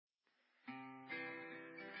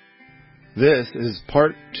This is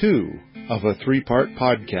part 2 of a 3-part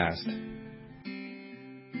podcast.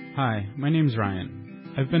 Hi, my name's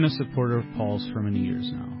Ryan. I've been a supporter of Paul's for many years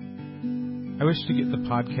now. I wish to get the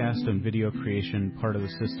podcast and video creation part of the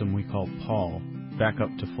system we call Paul back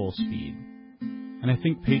up to full speed. And I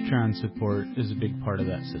think Patreon support is a big part of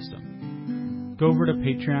that system. Go over to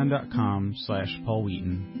patreon.com/Paul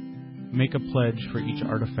Wheaton. Make a pledge for each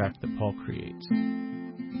artifact that Paul creates.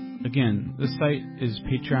 Again, the site is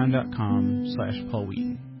patreon.com/Paul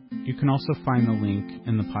Wheaton. You can also find the link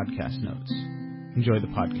in the podcast notes. Enjoy the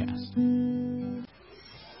podcast.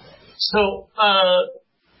 So,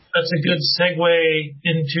 that's a good segue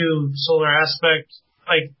into solar aspect.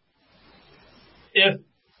 Like,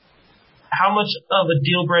 how much of a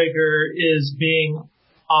deal breaker is being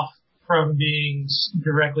off from being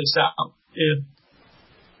directly south?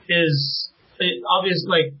 Obvious,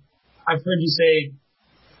 like, I've heard you say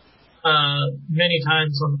many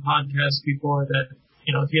times on the podcast before that,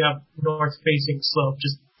 if you have north-facing slope,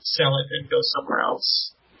 just sell it and go somewhere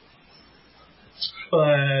else.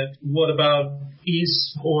 But what about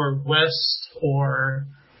east or west or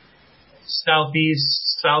southeast,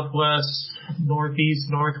 southwest, northeast,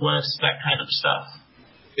 northwest, that kind of stuff?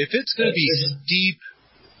 If it's going to be steep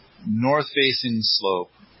north-facing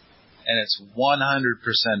slope and it's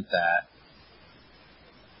 100% that,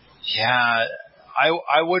 yeah,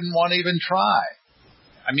 I wouldn't want to even try.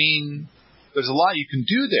 I mean, there's a lot you can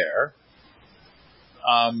do there.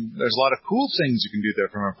 There's a lot of cool things you can do there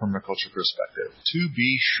from a permaculture perspective, to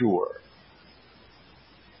be sure.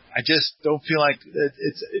 I just don't feel like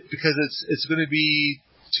because it's going to be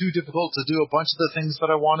too difficult to do a bunch of the things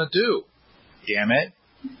that I want to do. Damn it.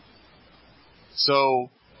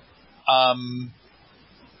 So,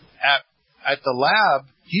 at the lab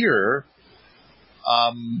here,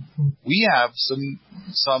 we have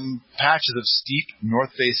some patches of steep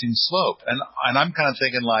north-facing slope, and I'm kind of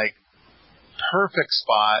thinking like perfect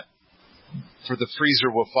spot for the freezer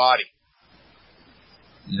wafati.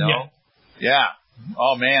 Yeah.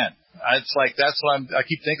 Oh man, it's like that's what I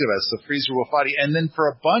keep thinking about. It's the freezer wafati, and then for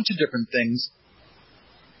a bunch of different things,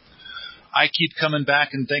 I keep coming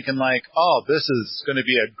back and thinking like, oh, this is going to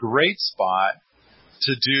be a great spot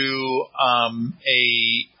to do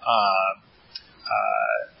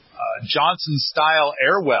Johnson-style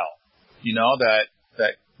air well,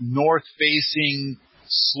 that north-facing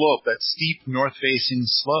slope, that steep north-facing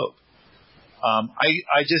slope. I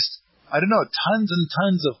don't know, tons and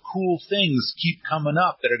tons of cool things keep coming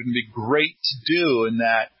up that are going to be great to do in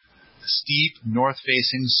that steep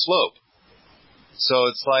north-facing slope. So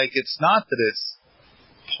it's like, it's not that it's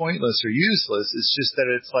pointless or useless, it's just that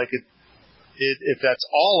it's like, if that's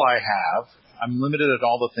all I have, I'm limited at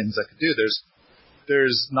all the things I could do.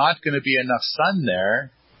 There's not going to be enough sun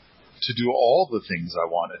there to do all the things I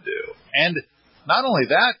want to do. And not only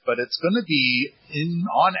that, but it's going to be,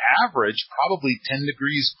 on average, probably 10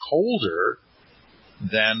 degrees colder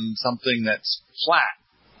than something that's flat.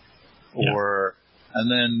 And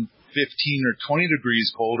then 15 or 20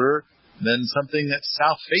 degrees colder than something that's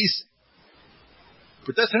south-facing.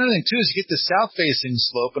 But that's another thing, too, is you get the south-facing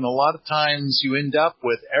slope, and a lot of times you end up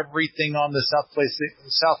with everything on the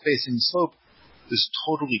south-facing slope is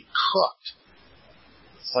totally cooked.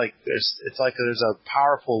 It's like there's a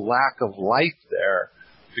powerful lack of life there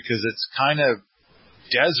because it's kind of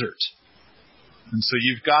desert. And so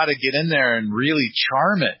you've got to get in there and really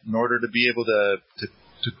charm it in order to be able to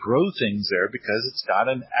grow things there because it's got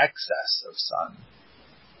an excess of sun.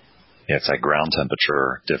 Yeah, it's like ground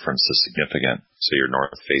temperature difference is significant. So your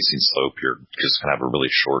north-facing slope, you're just going to have a really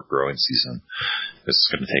short growing season. It's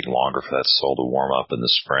going to take longer for that soil to warm up in the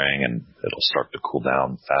spring, and it'll start to cool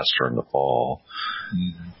down faster in the fall.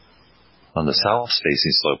 Mm-hmm. On the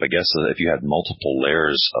south-facing slope, I guess if you had multiple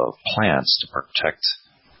layers of plants to protect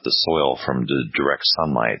the soil from the direct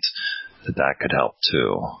sunlight, that could help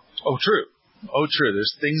too. Oh, true.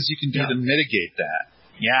 There's things you can do to mitigate that.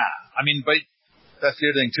 Yeah. I mean, but that's the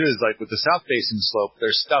other thing, too, is like with the south-facing slope,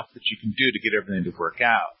 there's stuff that you can do to get everything to work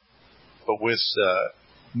out. But with the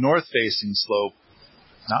north-facing slope,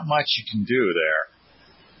 not much you can do there.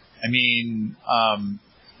 I mean,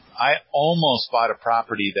 I almost bought a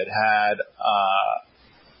property that had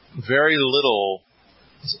very little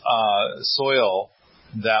soil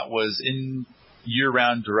that was in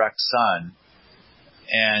year-round direct sun,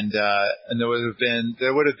 and there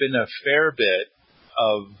would have been a fair bit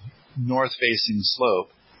of north-facing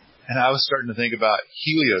slope, and I was starting to think about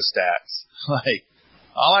heliostats. Like,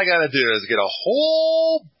 all I got to do is get a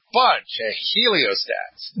whole bunch of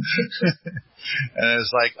heliostats, and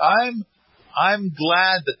it's like I'm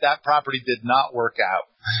glad that property did not work out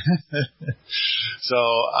So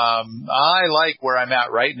I like where I'm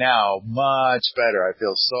at right now much better. I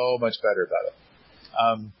feel so much better about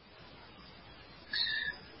it.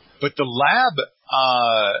 But the lab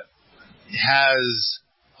has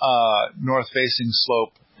north-facing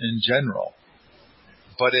slope in general,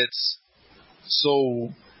 but it's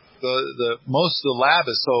so the most of the lab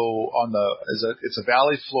is so it's a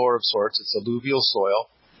valley floor of sorts. It's alluvial soil,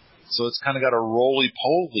 so it's kind of got a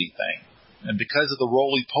roly-poly thing, and because of the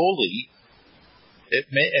roly-poly, it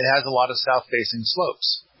has a lot of south-facing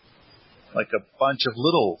slopes, like a bunch of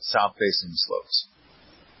little south-facing slopes.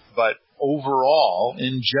 But overall,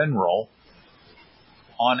 in general,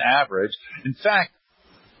 on average, in fact,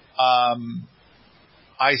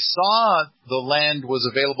 I saw the land was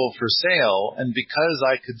available for sale, and because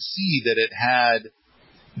I could see that it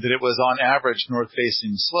was on average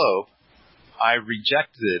north-facing slope, I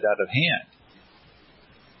rejected it out of hand.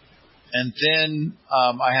 And then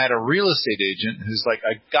I had a real estate agent who's like,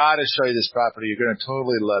 I got to show you this property. You're going to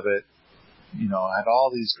totally love it. You know, I had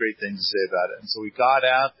all these great things to say about it. And so we got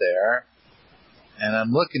out there, and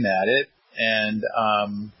I'm looking at it, and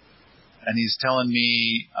he's telling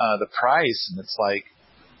me the price, and it's like,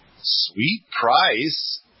 sweet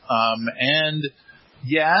price. And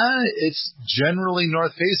yeah, it's generally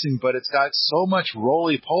north-facing, but it's got so much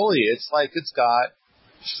roly-poly. It's like it's got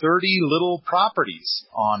 30 little properties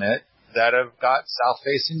on it that have got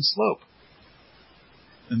south-facing slope.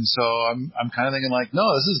 And so I'm kind of thinking like, no,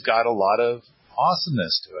 this has got a lot of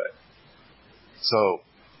awesomeness to it. So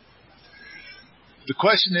the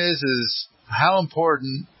question is how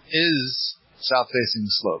important is south-facing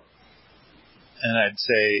slope? And I'd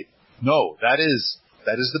say, no, that is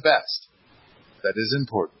the best. That is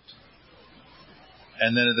important.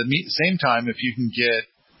 And then at the same time, if you can get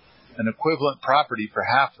an equivalent property for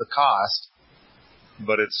half the cost,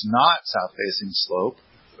 but it's not south-facing slope,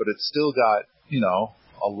 but it's still got,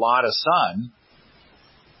 a lot of sun,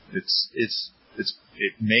 it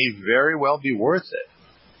may very well be worth it.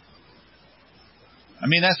 I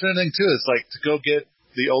mean, that's another thing too. It's like to go get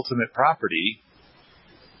the ultimate property.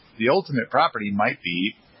 The ultimate property might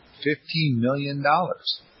be $15 million.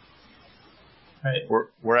 Right.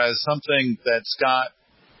 Whereas something that's got,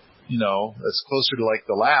 that's closer to like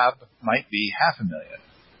the lab might be $500,000.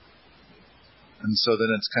 And so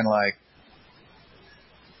then it's kind of like,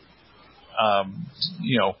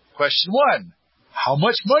 question one, how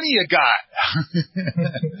much money you got?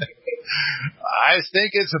 I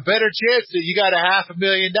think it's a better chance that you got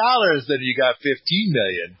 $500,000 than you got $15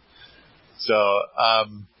 million. So,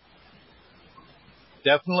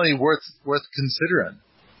 definitely worth considering.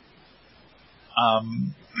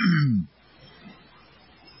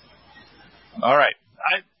 All right.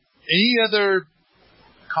 Any other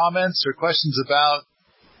comments or questions about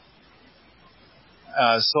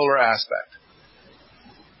solar aspect?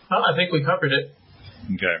 Well, I think we covered it.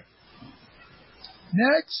 Okay.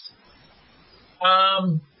 Next.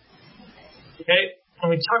 Okay. And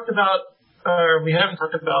we talked about, or we haven't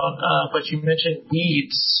talked about, but you mentioned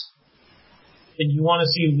weeds. And you want to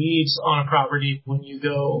see weeds on a property when you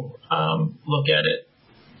go look at it.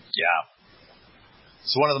 Yeah.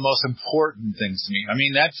 It's one of the most important things to me. I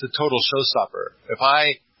mean, that's a total showstopper. If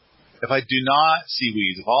I do not see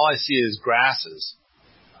weeds, if all I see is grasses,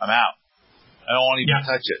 I'm out. I don't want to even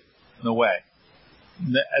touch it. No way.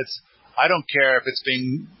 I don't care if it's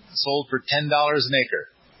being sold for $10 an acre.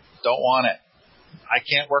 Don't want it. I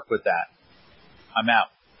can't work with that. I'm out.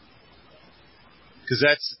 Because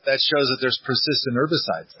that shows that there's persistent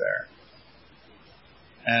herbicides there.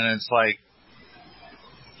 And it's like,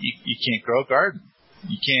 you can't grow a garden.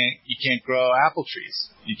 You can't grow apple trees.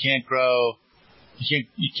 You can't grow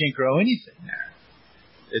anything there.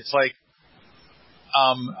 It's like,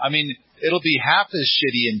 it'll be half as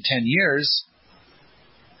shitty in 10 years.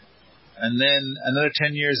 And then another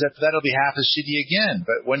 10 years after that, it'll be half as shitty again.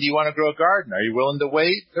 But when do you want to grow a garden? Are you willing to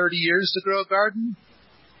wait 30 years to grow a garden?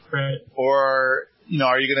 Right. Or,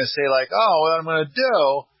 are you going to say like, oh, what I'm going to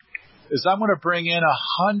do is I'm going to bring in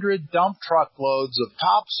 100 dump truck loads of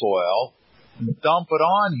topsoil and dump it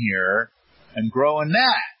on here and grow in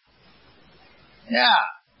that. Yeah,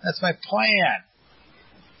 that's my plan.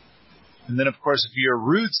 And then, of course, if your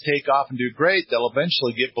roots take off and do great, they'll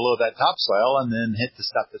eventually get below that topsoil and then hit the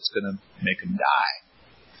stuff that's going to make them die.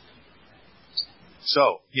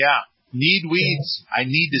 So, yeah, need weeds. I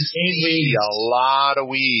need to see a lot of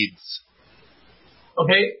weeds.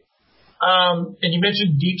 Okay. And you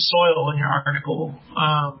mentioned deep soil in your article.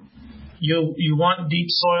 You want deep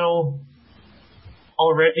soil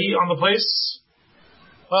already on the place?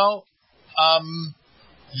 Well,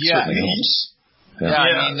 yes. Yeah,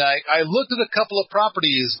 I mean, I looked at a couple of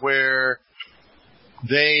properties where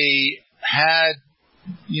they had,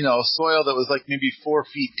 soil that was like maybe 4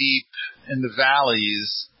 feet deep in the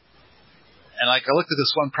valleys. And I looked at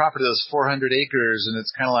this one property that was 400 acres, and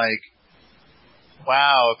it's kind of like,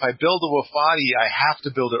 wow, if I build a Wofati, I have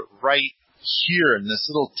to build it right here in this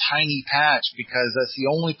little tiny patch because that's the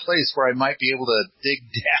only place where I might be able to dig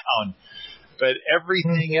down. But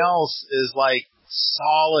everything else is like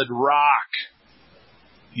solid rock,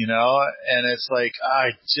 and it's like,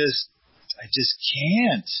 I just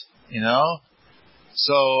can't,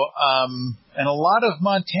 So, and a lot of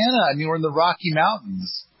Montana, I mean, we're in the Rocky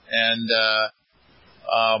Mountains, and,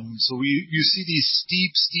 so you see these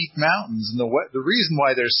steep mountains, and the reason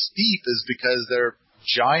why they're steep is because they're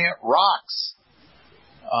giant rocks.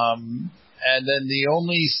 And then the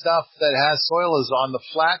only stuff that has soil is on the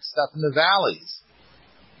flat stuff in the valleys.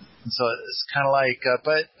 And so it's kind of like,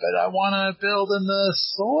 but I want to build in the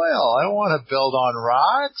soil. I don't want to build on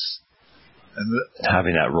rocks. And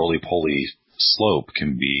having that roly-poly slope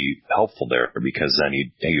can be helpful there because then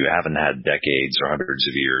you haven't had decades or hundreds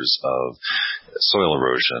of years of soil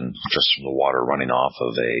erosion just from the water running off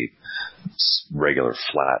of a regular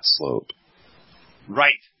flat slope.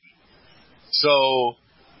 Right. So,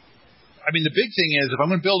 I mean, the big thing is if I'm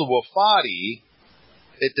going to build a Wofati,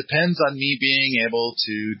 it depends on me being able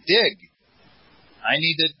to dig. I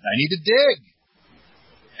need to dig.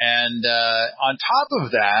 And on top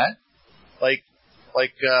of that,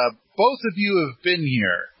 both of you have been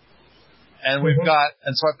here, and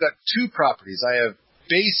so I've got 2 properties. I have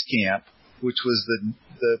Base Camp, which was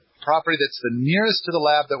the property that's the nearest to the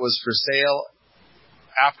lab that was for sale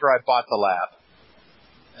after I bought the lab.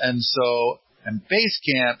 And Base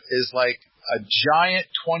Camp is like a giant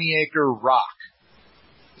 20-acre rock.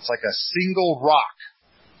 It's like a single rock.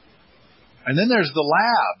 And then there's the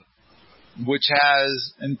lab, which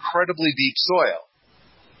has incredibly deep soil.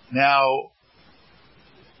 Now,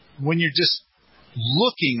 when you're just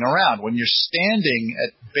looking around, when you're standing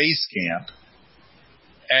at Base Camp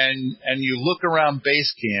and you look around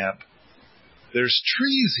Base Camp, there's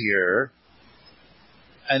trees here.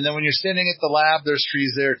 And then when you're standing at the lab, there's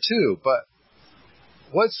trees there too. But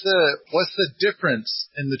what's the difference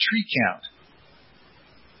in the tree count?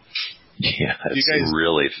 Yeah, it's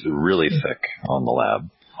really thick on the lab.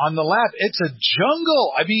 On the lab, it's a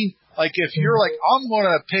jungle. I mean, like if you're like, I'm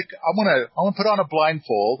gonna put on a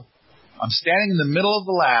blindfold. I'm standing in the middle of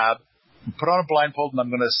the lab, put on a blindfold, and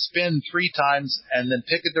I'm gonna spin 3 times and then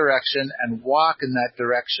pick a direction and walk in that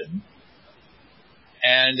direction.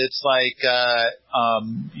 And it's like,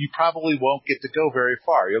 you probably won't get to go very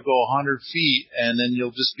far. You'll go 100 feet and then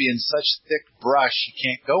you'll just be in such thick brush you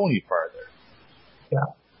can't go any farther.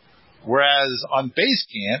 Yeah. Whereas on Base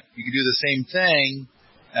Camp, you can do the same thing,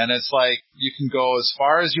 and it's like you can go as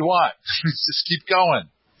far as you want. Just keep going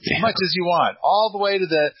as much as you want, all the way to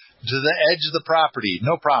the edge of the property,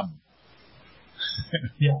 no problem.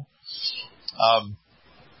 Yeah.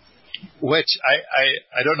 Which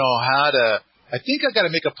I don't know how to. I think I've got to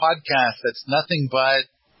make a podcast that's nothing but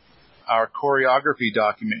our choreography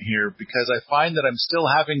document here because I find that I'm still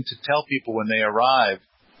having to tell people when they arrive,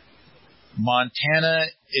 Montana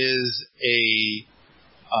is a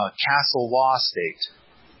castle law state.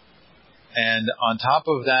 And on top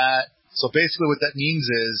of that, so basically what that means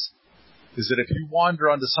is that if you wander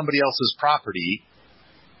onto somebody else's property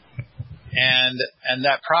and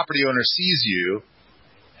that property owner sees you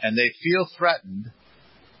and they feel threatened,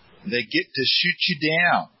 they get to shoot you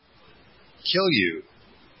down, kill you,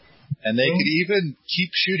 and they could even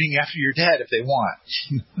keep shooting after you're dead if they want.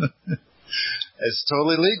 It's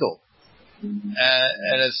totally legal.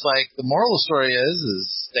 And it's like the moral of the story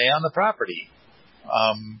is stay on the property.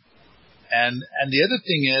 And the other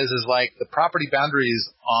thing is like the property boundaries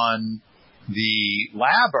on the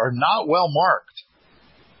lab are not well marked.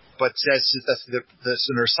 But that's the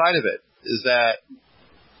other side of it is that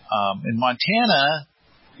in Montana,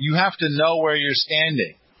 you have to know where you're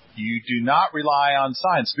standing. You do not rely on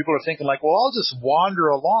signs. People are thinking like, well, I'll just wander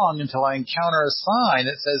along until I encounter a sign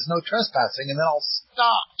that says no trespassing, and then I'll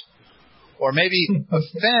stop. Or maybe a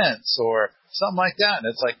fence or something like that. And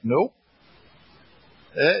it's like, nope.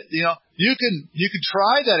 You can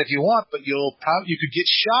try that if you want, but you could get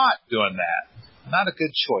shot doing that. Not a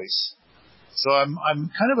good choice. So I'm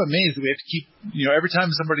kind of amazed that we have to keep, every time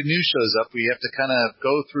somebody new shows up, we have to kind of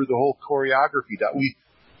go through the whole choreography.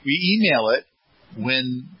 We email it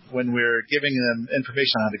when we're giving them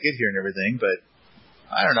information on how to get here and everything, but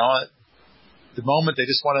I don't know. At the moment, they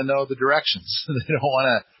just want to know the directions. They don't want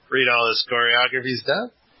to read all this choreography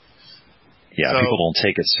stuff. Yeah, people don't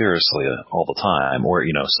take it seriously all the time, or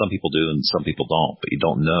some people do and some people don't. But you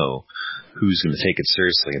don't know who's going to take it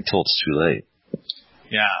seriously until it's too late.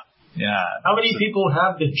 Yeah. How many people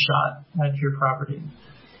have been shot at your property?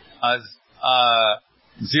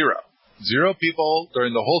 Zero. 0 people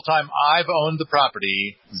during the whole time I've owned the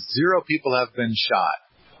property. 0 people have been shot.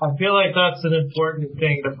 I feel like that's an important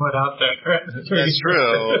thing to put out there. That's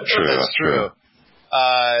true. That's true.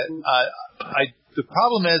 The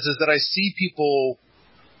problem is that I see people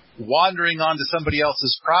wandering onto somebody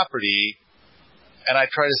else's property, and I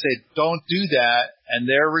try to say, don't do that, and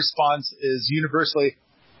their response is universally,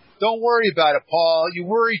 don't worry about it, Paul. You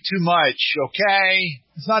worry too much, okay?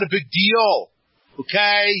 It's not a big deal,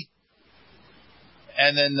 okay?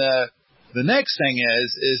 And then the next thing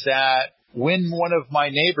is that when one of my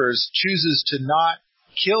neighbors chooses to not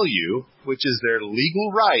kill you, which is their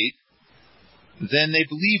legal right, then they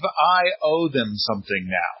believe I owe them something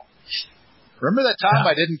now. Remember that time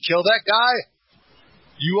I didn't kill that guy?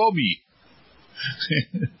 You owe me.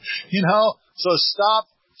 So stop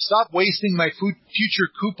wasting my future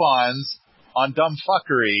coupons on dumb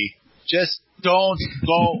fuckery. Just don't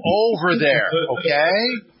go over there,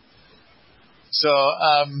 okay? So,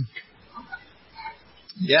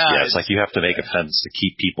 yeah, it's like you have to make a fence to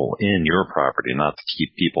keep people in your property, not to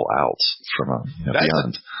keep people out from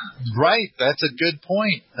beyond. Right. That's a good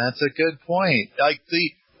point. Like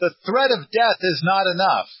the threat of death is not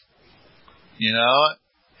enough,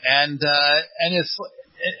 and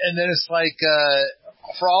then it's like,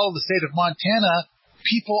 for all of the state of Montana,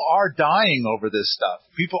 people are dying over this stuff.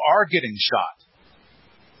 People are getting shot.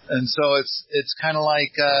 And so it's kind of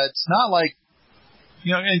like, it's not like,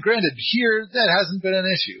 and granted, here, that hasn't been an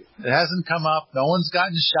issue. It hasn't come up. No one's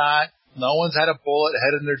gotten shot. No one's had a bullet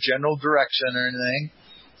headed in their general direction or anything.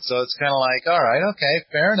 So it's kind of like, all right, okay,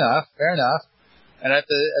 fair enough. And at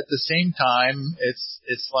the same time,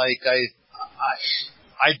 it's like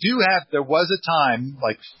I do have, there was a time,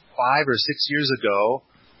 like 5 or 6 years ago,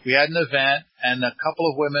 we had an event and a couple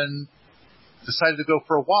of women decided to go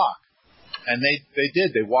for a walk. And they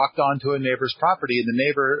did. They walked onto a neighbor's property, and the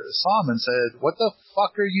neighbor saw them and said, what the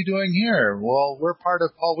fuck are you doing here? Well, we're part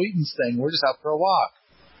of Paul Wheaton's thing. We're just out for a walk.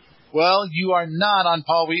 Well, you are not on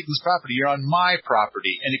Paul Wheaton's property. You're on my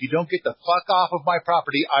property. And if you don't get the fuck off of my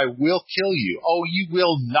property, I will kill you. Oh, you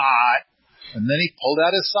will not. And then he pulled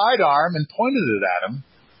out his sidearm and pointed it at him.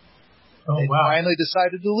 Oh, they wow. finally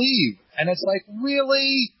decided to leave. And it's like,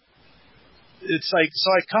 really? It's like, so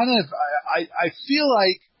I feel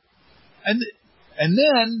like, and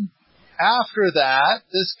then after that,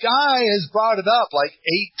 this guy has brought it up like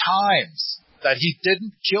 8 times that he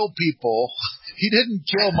didn't kill people. He didn't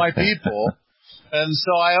kill my people. And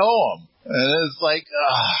so I owe him. And it's like,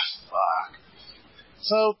 fuck.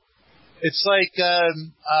 So it's like,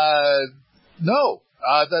 no,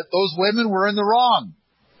 that those women were in the wrong.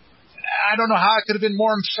 I don't know how it could have been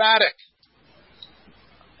more emphatic.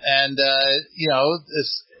 And,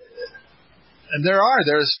 and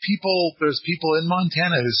there's people in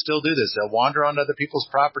Montana who still do this. They'll wander on other people's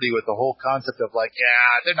property with the whole concept of like,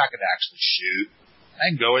 yeah, they're not going to actually shoot. I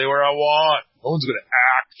can go anywhere I want. No one's going to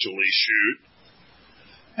actually shoot.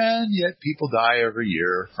 And yet people die every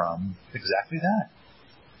year from exactly that.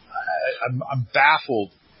 I'm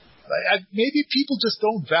baffled. Maybe people just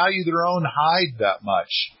don't value their own hide that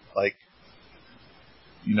much. Like,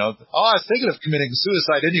 I was thinking of committing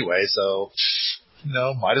suicide anyway, so,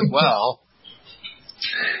 might as well.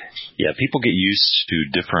 Yeah, people get used to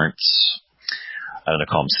different, I don't know,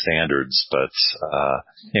 call them standards, but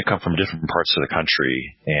come from different parts of the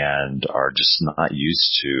country and are just not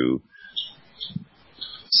used to,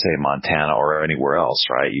 say, Montana or anywhere else,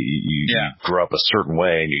 right? You grew up a certain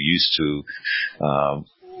way and you're used to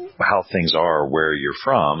how things are where you're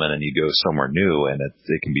from, and then you go somewhere new and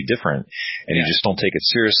it can be different, and you just don't take it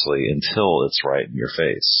seriously until it's right in your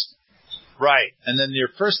face. Right. And then your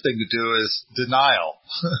first thing to do is denial.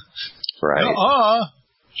 Right.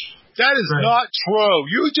 That is not true.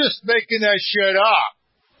 You're just making that shit up.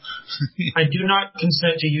 I do not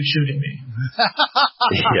consent to you shooting me.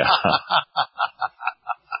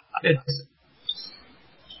 Yeah.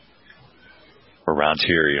 Around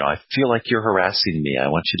here, I feel like you're harassing me. I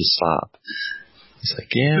want you to stop. He's like,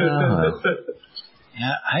 yeah.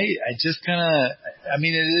 Yeah, I just kind of,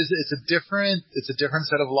 it's a different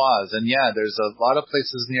set of laws. And yeah, there's a lot of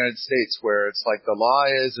places in the United States where it's like the law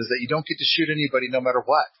is that you don't get to shoot anybody no matter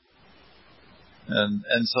what.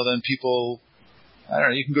 And so then people, I don't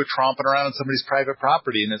know, you can go tromping around on somebody's private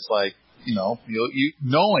property and it's like, you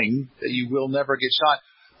knowing that you will never get shot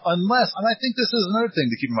unless, and I think this is another thing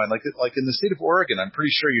to keep in mind, like in the state of Oregon, I'm pretty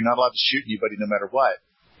sure you're not allowed to shoot anybody no matter what.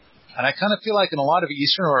 And I kind of feel like in a lot of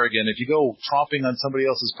Eastern Oregon, if you go tromping on somebody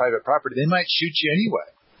else's private property, they might shoot you anyway.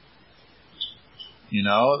 You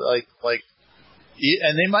know,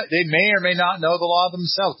 and they may or may not know the law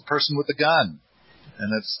themselves, the person with the gun.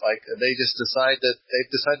 And it's like they just they've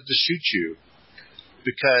decided to shoot you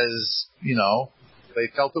because, you know, they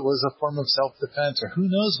felt it was a form of self-defense, or who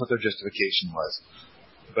knows what their justification was.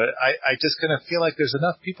 But I just kind of feel like there's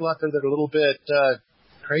enough people out there that are a little bit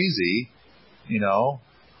crazy, you know.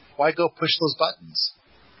 Why go push those buttons?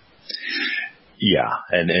 Yeah,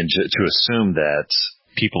 and to assume that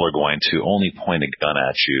people are going to only point a gun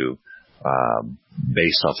at you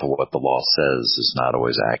based off of what the law says is not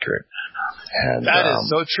always accurate. And that is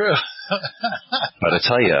so true. But I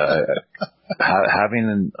tell you,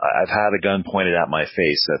 I've had a gun pointed at my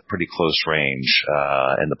face at pretty close range,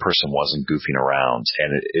 and the person wasn't goofing around,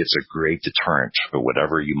 and it's a great deterrent for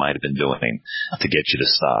whatever you might have been doing to get you to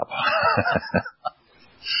stop.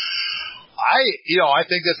 I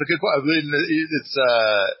think that's a good point. I mean,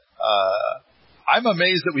 I'm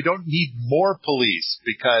amazed that we don't need more police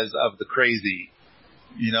because of the crazy,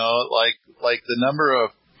 you know, like the number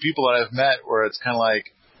of people that I've met where it's kind of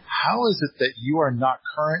like, how is it that you are not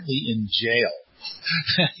currently in jail?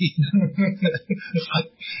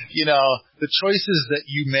 You know, the choices that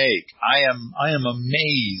you make, I am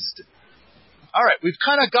amazed. All right, we've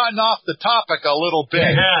kind of gotten off the topic a little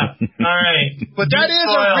bit. Yeah, all right. But that is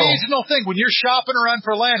a regional thing. When you're shopping around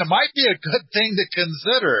for land, it might be a good thing to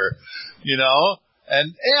consider, you know.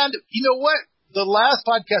 And you know what? The last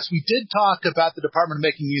podcast we did talk about the Department of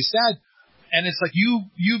Making You Sad, and it's like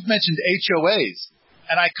you've mentioned HOAs,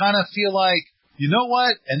 and I kind of feel like, you know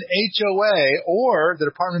what? An HOA or the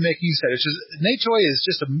Department of Making You Sad. It's just, an HOA is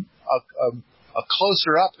just a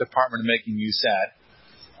closer up Department of Making You Sad.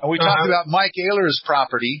 And we talked about Mike Ayler's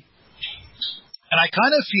property, and I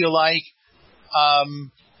kind of feel like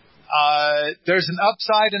there's an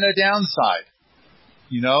upside and a downside,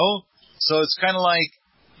 you know? So it's kind of like,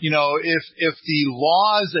 you know, if the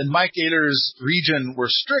laws in Mike Ayler's region were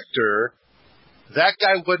stricter, that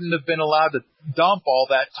guy wouldn't have been allowed to dump all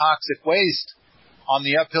that toxic waste on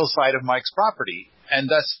the uphill side of Mike's property and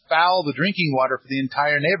thus foul the drinking water for the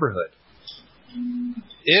entire neighborhood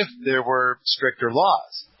if there were stricter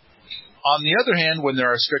laws. On the other hand, when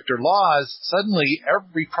there are stricter laws, suddenly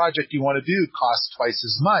every project you want to do costs twice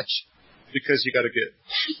as much because you got to get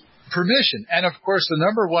permission. And of course, the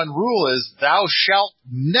number one rule is thou shalt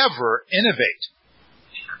never innovate.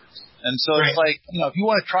 And so It's like, you know, if you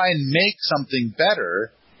want to try and make something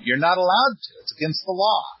better, you're not allowed to. It's against the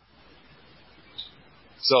law.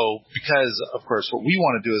 So because, of course, what we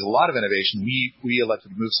want to do is a lot of innovation. We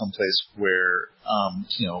elected to move someplace where,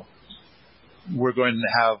 you know, we're going to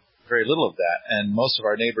have very little of that. And most of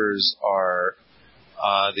our neighbors are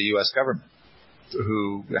the U.S. government,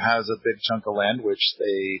 who has a big chunk of land, which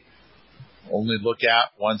they only look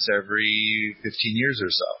at once every 15 years or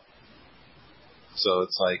so. So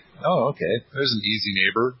it's like, oh, okay, there's an easy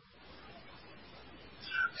neighbor.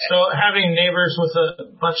 So having neighbors with a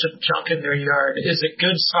bunch of junk in their yard is a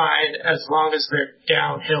good sign as long as they're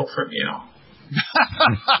downhill from you.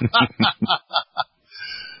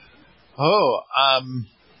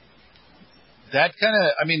 That kind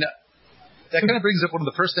of brings up one of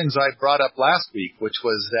the first things I brought up last week, which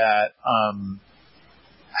was that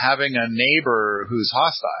having a neighbor who's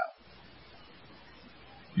hostile.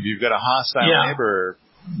 If you've got a hostile neighbor,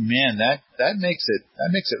 man, that makes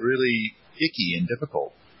it really icky and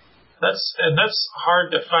difficult. That's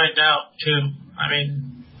hard to find out too. I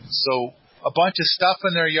mean, so a bunch of stuff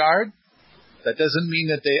in their yard, that doesn't mean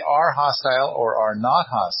that they are hostile or are not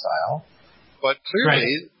hostile, but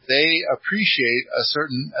clearly they appreciate a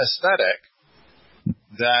certain aesthetic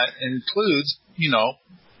that includes, you know,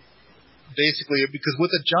 basically, because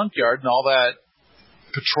with a junkyard and all that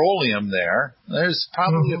petroleum there's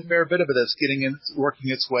probably a fair bit of it that's working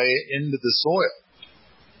its way into the soil,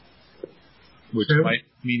 which might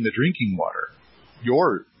mean the drinking water,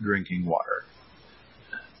 your drinking water.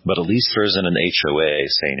 But at least there isn't an HOA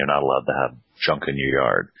saying you're not allowed to have junk in your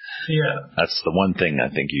yard. Yeah. That's the one thing I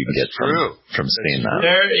think you can get from seeing that.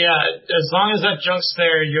 As long as that junk's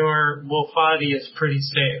there, your Wolfati is pretty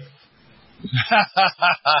safe.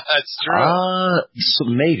 That's true. So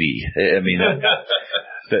maybe. I mean,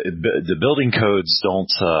 the building codes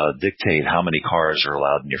don't dictate how many cars are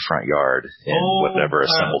allowed in your front yard in whatever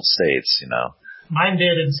assembled states, you know. Mine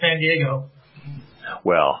did in San Diego.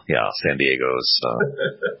 Well, yeah, San Diego's a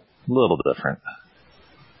little different.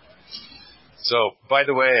 So, by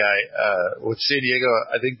the way, with San Diego,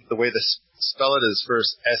 I think the way to spell it is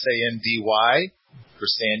first Sandy for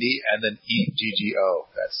Sandy, and then EGGO.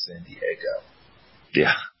 That's San Diego.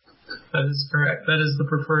 Yeah. That is correct. That is the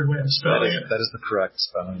preferred way of spelling it. That is the correct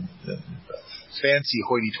spelling. The fancy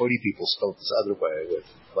hoity-toity people spell it this other way with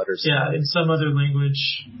letters. Yeah, in some other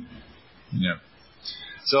language. Yeah.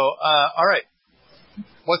 So, all right.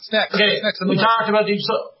 What's next? Okay, What's next on we the talked about deep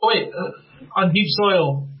soil. Wait, on deep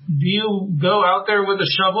soil, do you go out there with a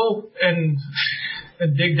shovel and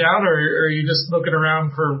dig down, or are you just looking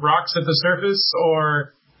around for rocks at the surface,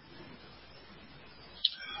 or?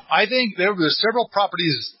 I think there were several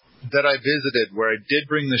properties that I visited where I did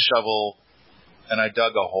bring the shovel and I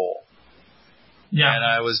dug a hole. Yeah. And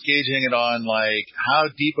I was gauging it on, like, how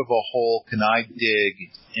deep of a hole can I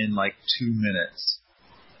dig in, like, 2 minutes?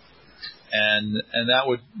 And that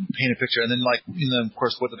would paint a picture. And then, like, of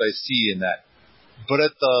course, what did I see in that? But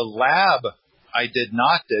at the lab, I did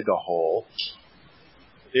not dig a hole.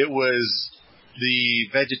 It was the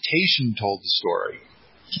vegetation told the story.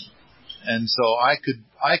 And so I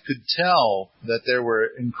could tell that there were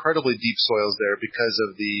incredibly deep soils there because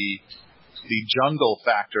of the jungle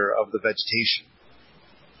factor of the vegetation.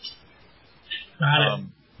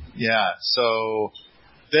 Yeah. So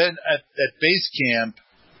then at base camp,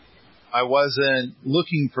 I wasn't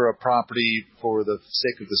looking for a property for the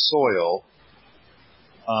sake of the soil,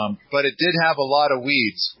 but it did have a lot of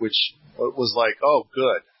weeds, which was like, oh,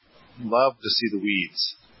 good. Love to see the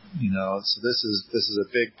weeds. So this is a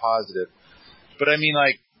big positive. But I mean,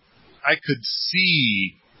 like, I could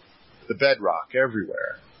see the bedrock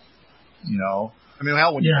everywhere. I mean,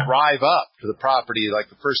 hell, when you drive up to the property, like,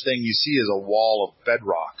 the first thing you see is a wall of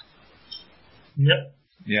bedrock. Yep.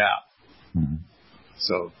 Yeah. Mm-hmm.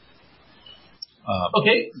 So.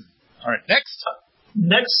 Okay. All right. Next.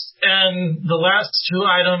 Next, and the last two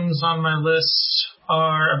items on my list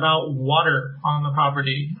are about water on the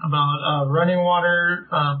property, about running water,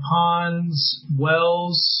 ponds,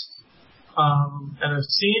 wells, and I've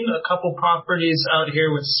seen a couple properties out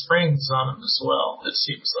here with springs on them as well, it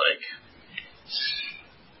seems like.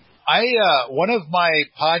 One of my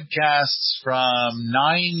podcasts from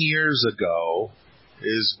 9 years ago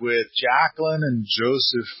is with Jacqueline and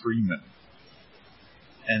Joseph Freeman.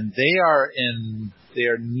 And they are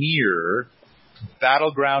near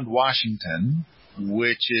Battleground, Washington,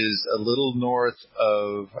 which is a little northeast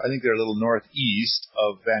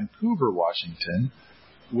of Vancouver, Washington,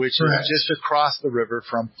 which is just across the river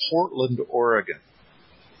from Portland, Oregon.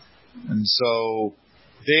 And so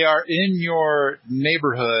they are in your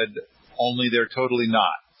neighborhood, only they're totally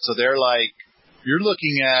not. So they're like, you're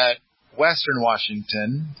looking at Western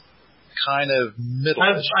Washington, kind of middle.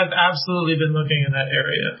 I've absolutely been looking in that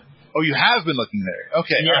area. Oh, you have been looking there?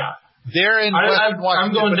 Okay. Yeah. They're in Western Washington.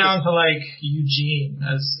 I'm going down to, like, Eugene,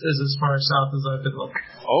 as far south as I've been looking.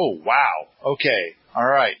 Oh, wow. Okay. All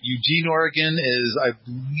right. Eugene, Oregon is, I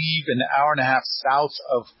believe, an hour and a half south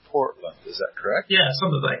of Portland. Is that correct? Yeah,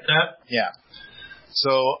 something like that. Yeah.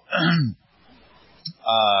 So,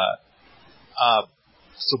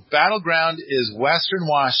 so Battleground is Western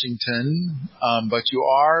Washington, but you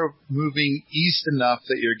are moving east enough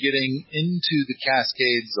that you're getting into the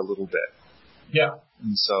Cascades a little bit. Yeah.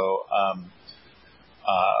 And so,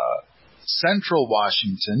 Central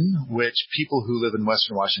Washington, which people who live in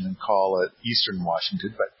Western Washington call it Eastern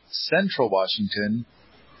Washington, but Central Washington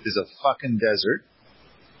is a fucking desert.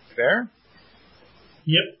 Fair?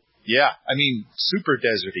 Yep. Yeah, I mean, super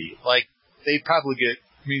deserty. Like, they probably get,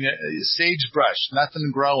 sagebrush,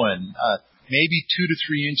 nothing growing, maybe 2 to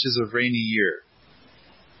 3 inches of rain a year.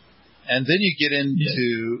 And then you get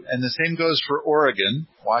into, and the same goes for Oregon,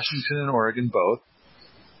 Washington and Oregon both.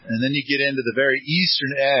 And then you get into the very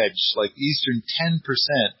eastern edge, like eastern 10%,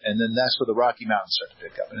 and then that's where the Rocky Mountains start to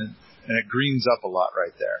pick up. And it greens up a lot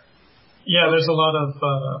right there. Yeah, there's a lot of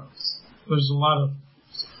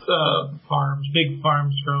farms, big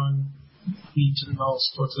farms growing wheat and all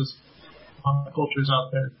sorts of cultures out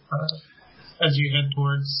there as you head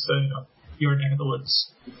towards your neck of the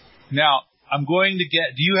woods. Now, I'm going to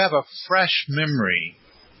do you have a fresh memory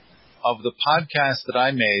of the podcast that I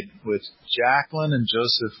made with Jacqueline and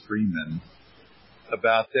Joseph Freeman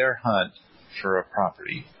about their hunt for a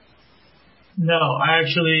property? No, I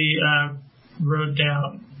actually wrote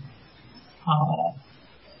down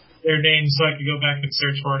their names so I could go back and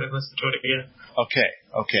search for it and listen to it again.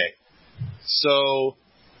 Okay. So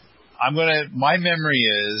my memory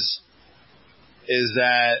is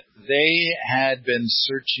that they had been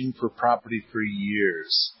searching for property for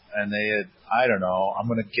years. And they had, I don't know, I'm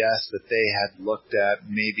going to guess that they had looked at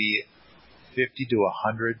maybe 50 to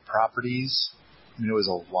 100 properties. I mean, it was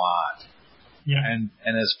a lot. Yeah. And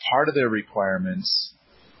as part of their requirements,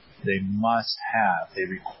 they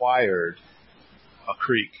required a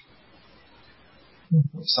creek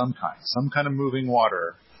of some kind of moving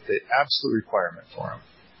water the absolute requirement for them.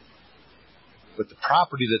 But the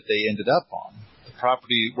property that they ended up on, the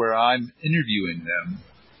property where I'm interviewing them,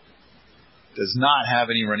 does not have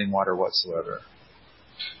any running water whatsoever.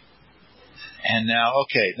 And now,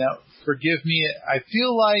 forgive me. I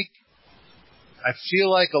feel like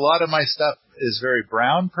a lot of my stuff is very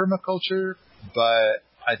brown permaculture, but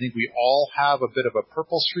I think we all have a bit of a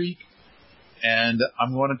purple streak. And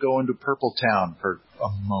I'm going to go into Purple Town for a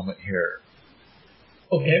moment here.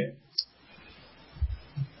 Okay.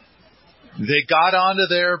 They got onto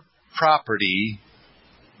their property,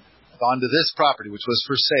 onto this property, which was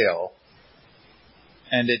for sale,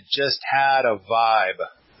 and it just had a vibe.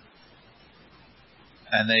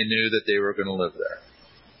 And they knew that they were going to live there.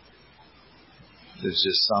 There's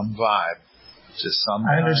just some vibe. Just some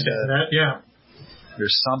I understand that, yeah.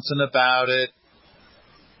 There's something about it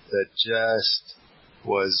that just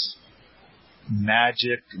was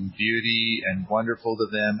magic and beauty and wonderful to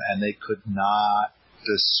them, and they could not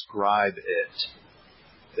describe it.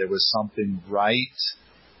 There was something right.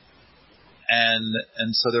 And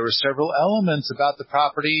so there were several elements about the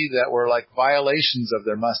property that were like violations of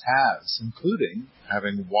their must-haves, including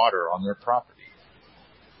having water on their property.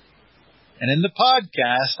 And in the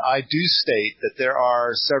podcast, I do state that there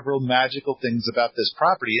are several magical things about this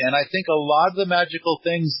property, and I think a lot of the magical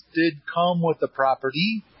things did come with the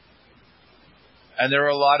property, and there are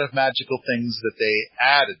a lot of magical things that they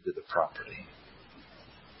added to the property.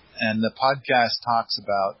 And the podcast talks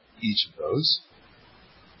about each of those.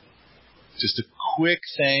 Just a quick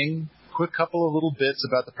couple of little bits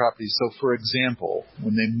about the property. So, for example,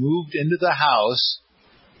 when they moved into the house,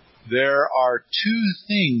 there are two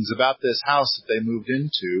things about this house that they moved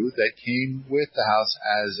into that came with the house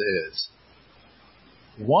as is.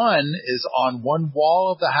 One is on one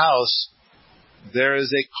wall of the house, there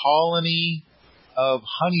is a colony of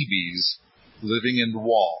honeybees living in the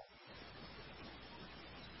wall.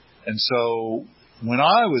 And so when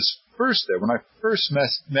I was first there, when I first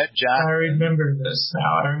met Jack... I remember this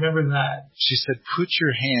now. I remember that. She said, put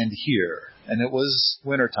your hand here. And it was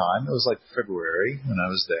wintertime. It was like February when I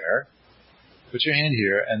was there. Put your hand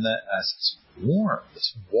here. And it's warm.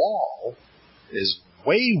 This wall is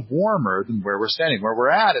way warmer than where we're standing. Where we're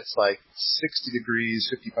at, it's like 60 degrees,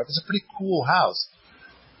 55. It's a pretty cool house.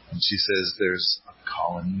 And she says there's a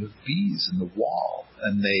colony of bees in the wall.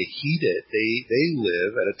 And they heat it. They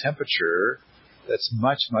live at a temperature that's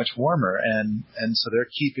much, much warmer. And so they're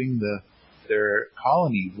keeping their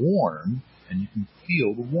colony warm. And you can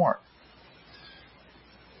feel the warmth.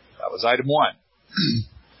 That was item one.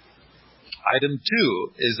 Item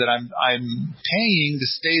two is that I'm paying to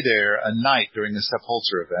stay there a night during a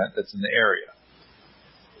Sepultura event that's in the area.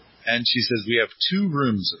 And she says we have 2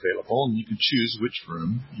 rooms available, and you can choose which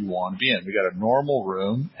room you want to be in. We got a normal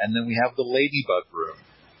room, and then we have the ladybug room.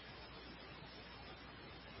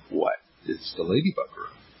 What is the ladybug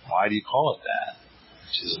room? Why do you call it that?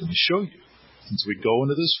 She says, let me show you. Since we go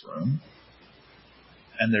into this room,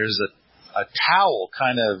 and there's a towel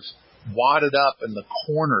kind of wadded up in the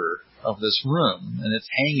corner of this room, and it's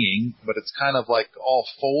hanging, but it's kind of like all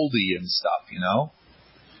foldy and stuff, you know?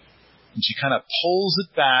 And she kind of pulls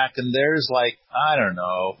it back, and there's like, I don't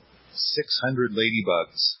know, 600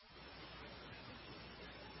 ladybugs.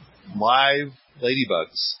 Live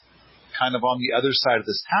ladybugs, kind of on the other side of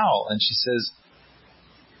this towel. And she says,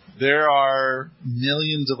 there are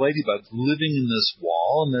millions of ladybugs living in this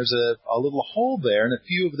wall, and there's a little hole there, and a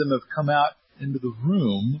few of them have come out into the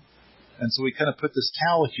room. And so we kind of put this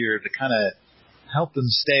towel here to kind of help them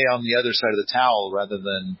stay on the other side of the towel rather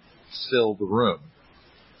than fill the room.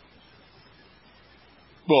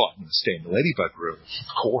 Well, I'm going to stay in the ladybug room,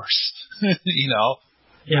 of course. You know,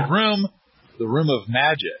 yeah. The room of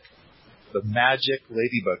magic, the magic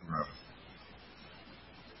ladybug room.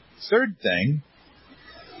 Third thing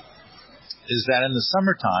is that in the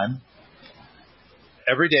summertime,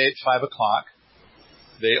 every day at 5 o'clock,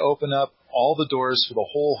 they open up all the doors for the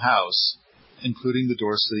whole house, including the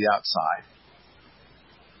doors to the outside.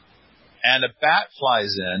 And a bat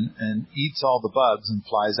flies in and eats all the bugs and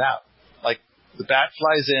flies out. Like, the bat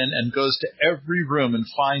flies in and goes to every room and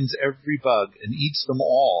finds every bug and eats them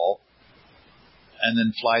all and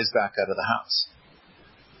then flies back out of the house.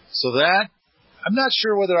 So that, I'm not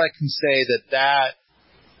sure whether I can say that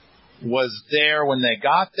was there when they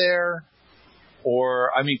got there,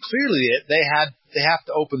 or, I mean, clearly they have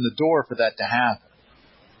to open the door for that to happen.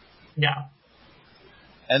 Yeah.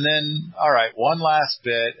 And then, all right, one last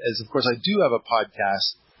bit is, of course, I do have a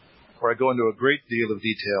podcast where I go into a great deal of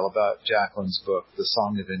detail about Jacqueline's book, The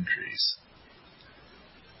Song of Increase.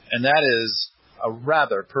 And that is a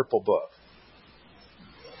rather purple book.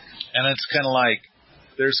 And it's kind of like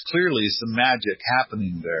there's clearly some magic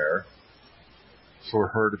happening there for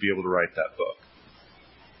her to be able to write that book.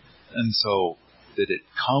 And so, did it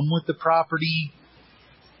come with the property?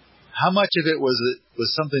 How much of it was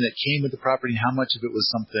something that came with the property? How much of it was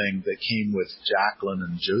something that came with Jacqueline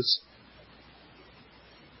and Joseph?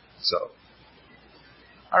 So,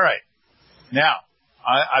 all right. Now,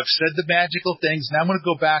 I've said the magical things. Now I'm going to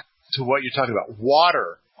go back to what you're talking about.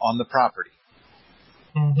 Water on the property.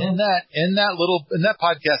 Mm-hmm. In that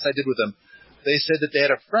podcast I did with them, they said that they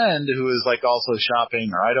had a friend who is like also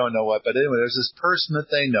shopping, or I don't know what, but anyway, there's this person that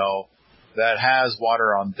they know that has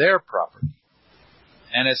water on their property.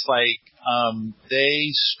 And it's like,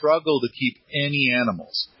 they struggle to keep any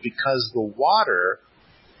animals because the water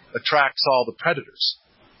attracts all the predators.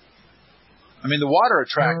 I mean, the water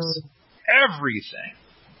attracts everything.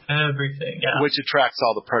 Everything, yeah. Which attracts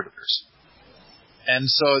all the predators. And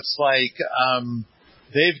so it's like,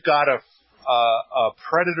 they've got a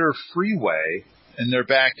predator freeway in their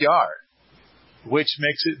backyard, which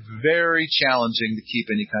makes it very challenging to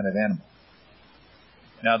keep any kind of animal.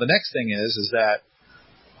 Now, the next thing is that,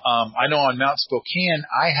 I know on Mount Spokane,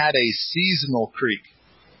 I had a seasonal creek.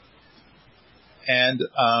 And,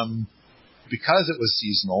 because it was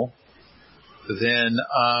seasonal, then,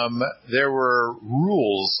 there were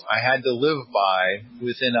rules I had to live by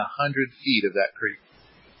within 100 feet of that creek.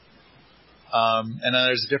 And then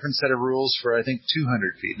there's a different set of rules for, I think,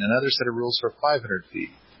 200 feet, and another set of rules for 500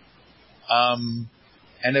 feet. And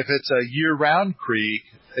if it's a year-round creek,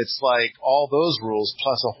 it's like all those rules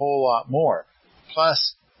plus a whole lot more.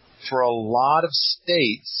 Plus, for a lot of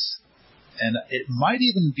states, and it might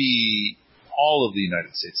even be all of the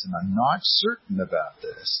United States, and I'm not certain about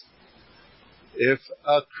this, if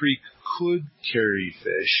a creek could carry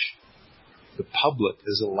fish, the public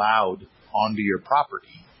is allowed onto your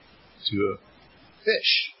property to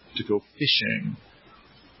fish, to go fishing.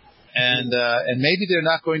 And maybe they're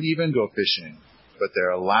not going to even go fishing, but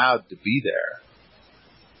they're allowed to be there.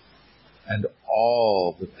 And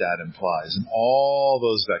all that implies, and all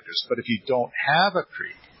those vectors. But if you don't have a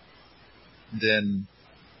creek, then,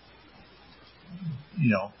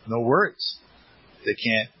 no worries. They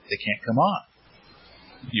can't come on.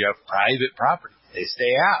 You have private property. They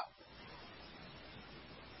stay out.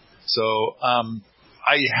 So,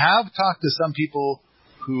 I have talked to some people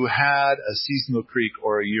who had a seasonal creek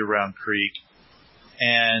or a year-round creek,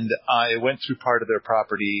 and I went through part of their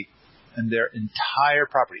property, and their entire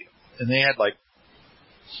property, and they had like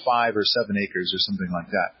 5 or 7 acres or something like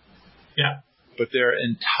that. Yeah. But their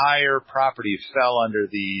entire property fell under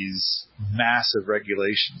these massive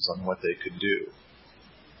regulations on what they could do.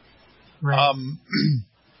 Right.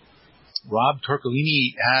 Rob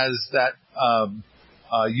Torcolini has that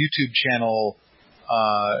YouTube channel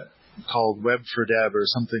called Web for Deb or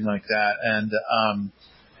something like that, and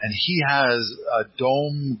he has a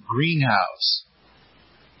dome greenhouse,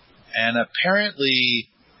 and apparently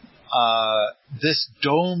this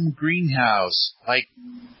dome greenhouse, like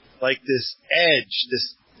this edge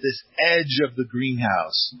of the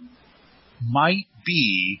greenhouse, might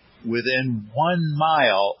be within 1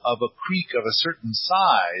 mile of a creek of a certain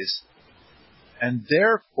size, and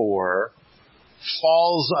therefore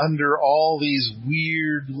falls under all these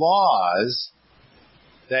weird laws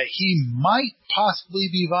that he might possibly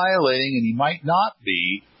be violating, and he might not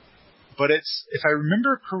be. But it's, if I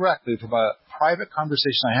remember correctly from a private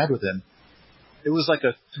conversation I had with him, it was like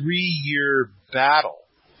a 3-year battle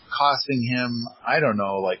costing him, I don't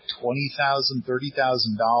know, like $20,000,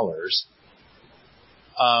 $30,000,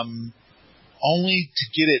 only to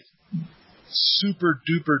get it super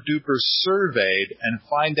duper duper surveyed and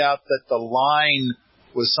find out that the line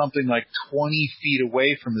was something like 20 feet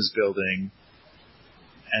away from his building.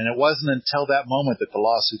 And it wasn't until that moment that the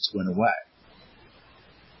lawsuits went away.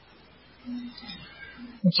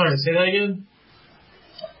 I'm sorry, say that again?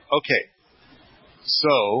 Okay.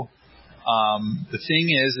 So, the thing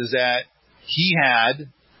is that he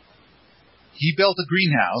built a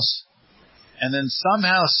greenhouse, and then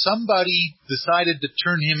somehow somebody decided to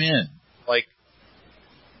turn him in. Like,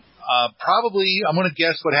 probably, I'm going to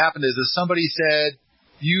guess what happened is that somebody said,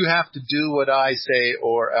 you have to do what I say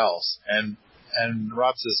or else. And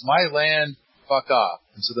Rob says, my land, fuck off.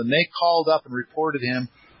 And so then they called up and reported him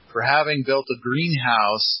for having built a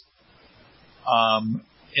greenhouse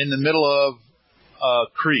in the middle of a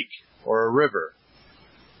creek or a river.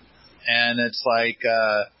 And it's like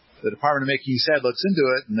the Department of Making said, looks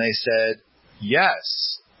into it, and they said,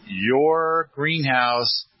 yes, your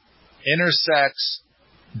greenhouse intersects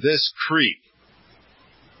this creek.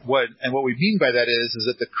 What we mean by that is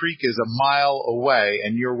that the creek is a mile away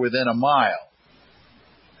and you're within a mile.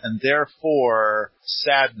 and therefore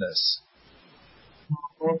sadness.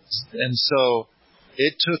 And so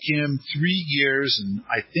it took him 3 years and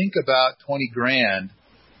I think about $20,000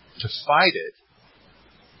 to fight it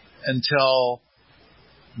until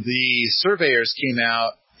the surveyors came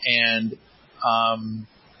out and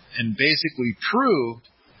basically proved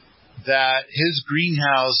that his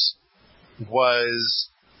greenhouse was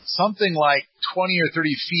something like 20 or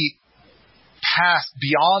 30 feet past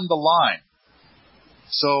beyond the line.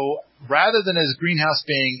 So rather than his greenhouse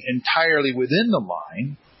being entirely within the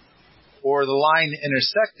line or the line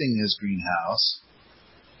intersecting his greenhouse,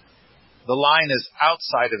 the line is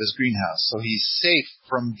outside of his greenhouse. So he's safe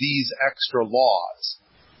from these extra laws.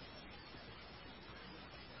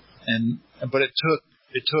 But it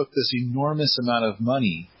took this enormous amount of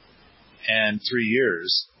money and 3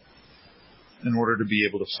 years in order to be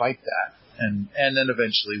able to fight that and then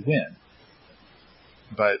eventually win.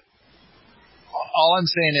 But all I'm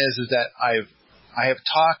saying is that I have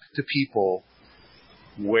talked to people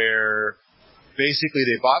where basically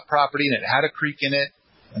they bought property and it had a creek in it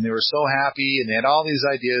and they were so happy and they had all these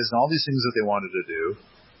ideas and all these things that they wanted to do,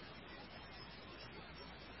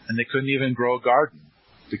 and they couldn't even grow a garden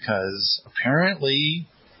because apparently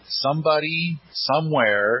somebody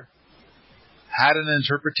somewhere had an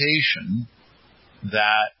interpretation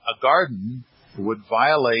that a garden would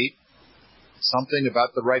violate something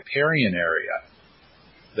about the riparian area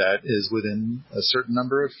that is within a certain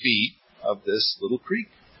number of feet of this little creek.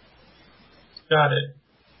 Got it.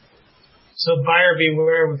 So buyer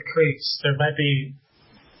beware with creeks. There might be...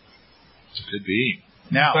 Could be.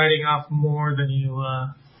 Now, biting off more than you...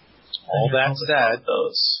 all that said,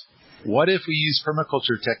 what if we use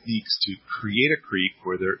permaculture techniques to create a creek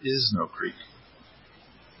where there is no creek?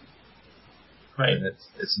 Right. And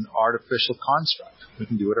it's an artificial construct. We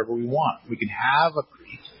can do whatever we want. We can have a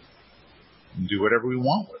creek and do whatever we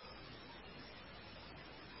want with it.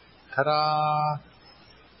 Ta-da!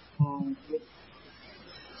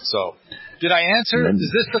 So, did I answer?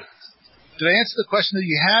 Did I answer the question that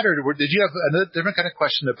you had, or did you have a different kind of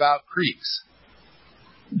question about creeks?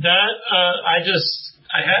 That I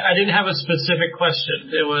didn't have a specific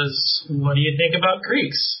question. It was, what do you think about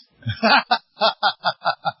creeks?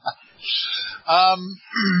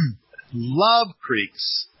 Love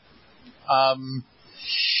creeks.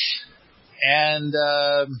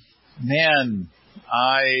 Man,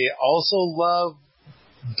 I also love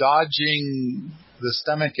dodging the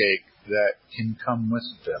stomachache that can come with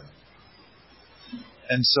them.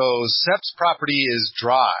 And so Sepp's property is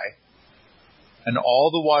dry, and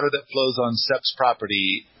all the water that flows on Sepp's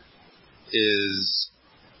property is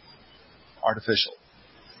artificial.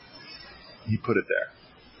 He put it there.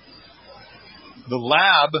 The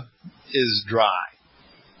lab is dry.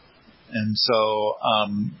 And so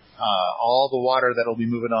all the water that will be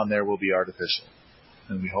moving on there will be artificial.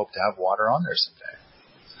 And we hope to have water on there someday.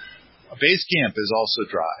 A base camp is also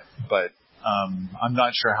dry, but I'm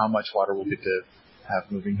not sure how much water we'll get to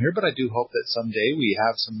have moving here, but I do hope that someday we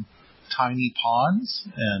have some tiny ponds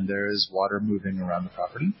and there is water moving around the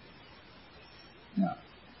property. Yeah.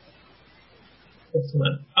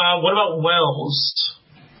 Excellent. What about wells?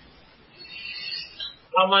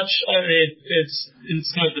 How much?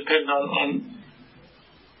 It's going to depend on.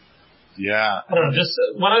 Yeah. I don't know. Just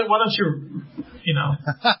why don't you know?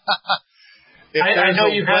 I know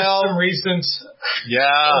you've had some recent.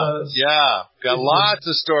 Yeah. Got lots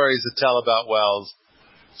of stories to tell about wells.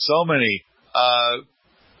 So many.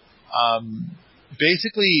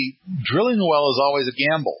 Basically, drilling a well is always a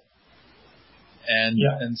gamble.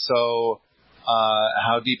 And so,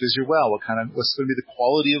 how deep is your well? What's going to be the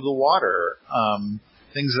quality of the water?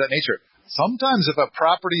 Things of that nature. Sometimes if a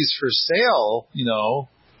property's for sale,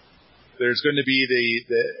 there's going to be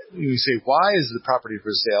you say, why is the property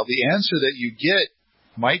for sale? The answer that you get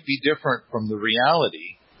might be different from the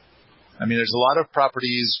reality. I mean, there's a lot of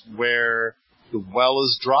properties where the well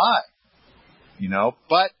is dry,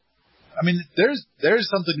 but I mean, there's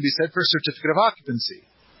something to be said for a certificate of occupancy.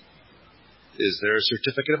 Is there a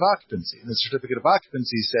certificate of occupancy? And the certificate of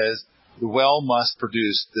occupancy says the well must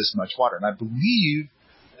produce this much water. And I believe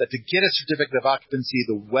that to get a certificate of occupancy,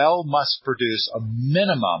 the well must produce a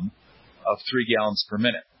minimum of 3 gallons per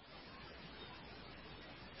minute.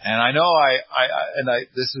 And I know I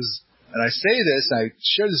say this, and I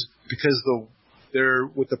share this because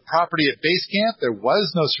with the property at base camp, there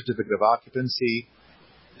was no certificate of occupancy,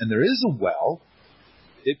 and there is a well.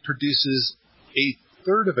 It produces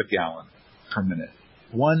 1/3 of a gallon per minute,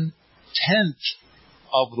 1/10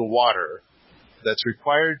 of the water that's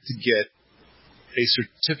required to get a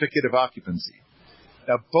certificate of occupancy.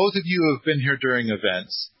 Now, both of you have been here during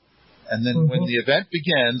events, And then when the event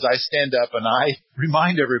begins, I stand up and I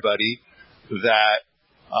remind everybody that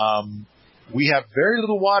we have very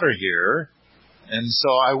little water here. And so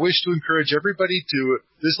I wish to encourage everybody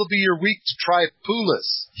this will be your week to try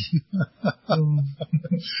poolless.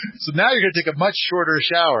 So now you're going to take a much shorter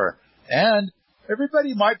shower. And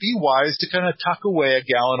everybody might be wise to kind of tuck away a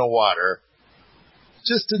gallon of water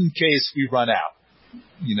just in case we run out,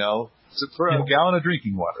 for a gallon of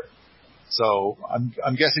drinking water. So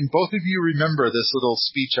I'm guessing both of you remember this little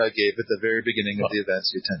speech I gave at the very beginning of the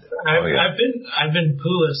events you attended. I've been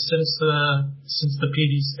poolless since the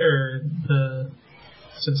PDC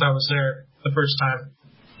since I was there the first time.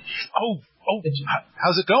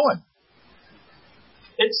 How's it going?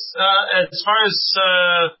 It's as far as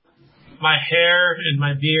my hair and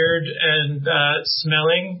my beard and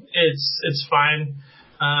smelling, it's fine.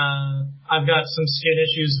 I've got some skin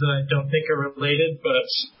issues that I don't think are related, but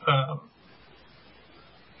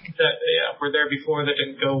that were there before that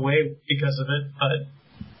didn't go away because of it. But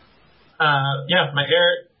my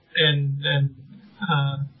hair and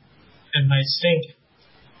my stink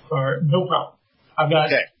are no problem. I've got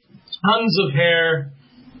tons of hair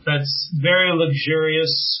that's very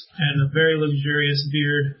luxurious and a very luxurious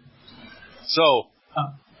beard. So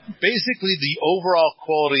basically the overall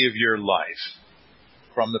quality of your life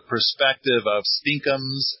from the perspective of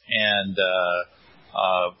stinkums and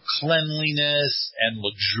cleanliness and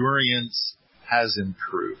luxuriance has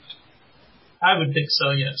improved. I would think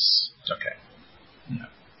so, yes. Okay. Yeah.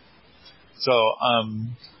 So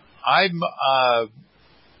I'm a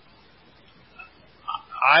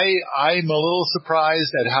little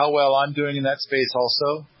surprised at how well I'm doing in that space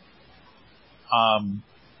also.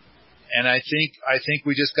 And I think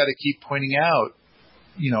we just got to keep pointing out,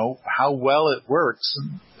 how well it works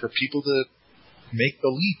for people to make the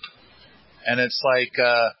leap. And it's like,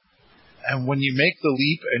 and when you make the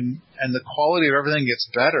leap and the quality of everything gets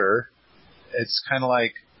better, it's kind of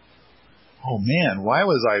like, oh man, why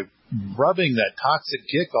was I rubbing that toxic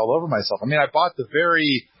gick all over myself? I mean, I bought the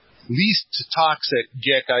very least toxic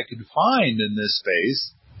gick I could find in this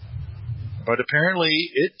space, but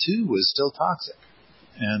apparently it too was still toxic.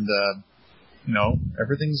 And,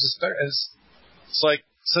 everything's just better. It's like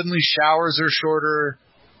suddenly showers are shorter.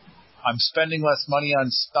 I'm spending less money on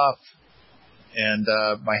stuff, and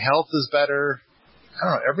my health is better. I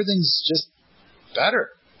don't know. Everything's just better.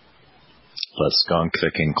 Let skunk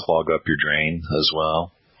that can clog up your drain as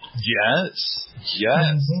well. Yes.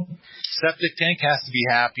 Mm-hmm. Septic tank has to be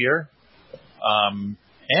happier.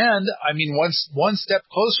 And I mean, one step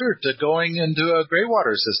closer to going into a gray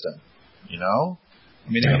water system. I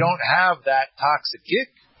mean, if you don't have that toxic gick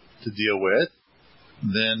to deal with,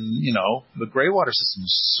 then, the gray water system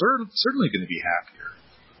is certainly going to be happier.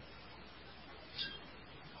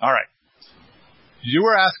 All right. You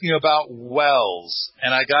were asking about wells,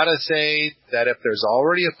 and I got to say that if there's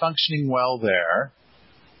already a functioning well there,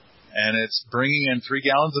 and it's bringing in 3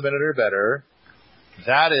 gallons a minute or better,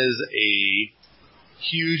 that is a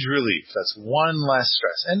huge relief. That's one less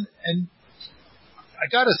stress. And I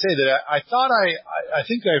got to say that I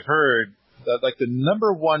think I've heard that like the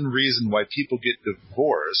number one reason why people get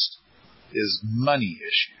divorced is money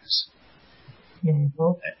issues.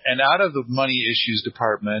 Mm-hmm. And out of the money issues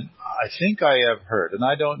department, I think I have heard, and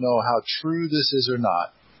I don't know how true this is or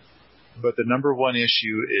not, but the number one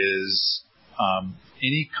issue is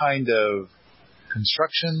any kind of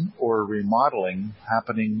construction or remodeling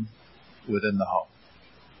happening within the home.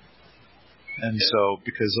 And so,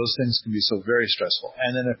 because those things can be so very stressful.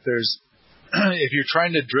 And then if you're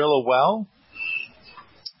trying to drill a well,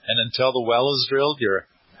 and until the well is drilled, you're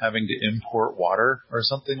having to import water or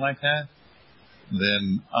something like that,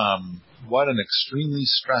 then what an extremely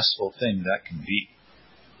stressful thing that can be.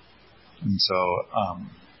 And so,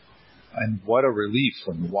 and what a relief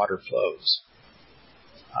when the water flows.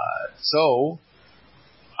 So,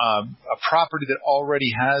 a property that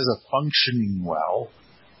already has a functioning well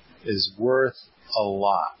is worth a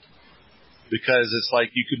lot, because it's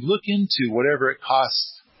like you could look into whatever it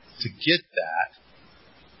costs to get that,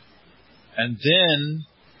 and then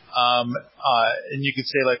and you could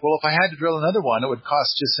say like, well, if I had to drill another one, it would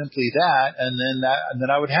cost just simply that, and then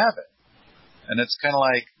I would have it. And it's kind of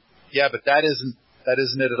like, yeah, but that isn't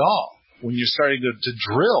it at all. When you're starting to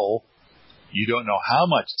drill, you don't know how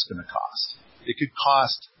much it's going to cost. It could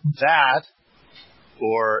cost that,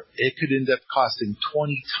 or it could end up costing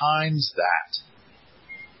 20 times that.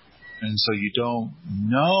 And so you don't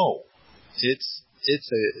know. It's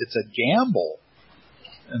a gamble.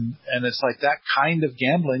 And it's like that kind of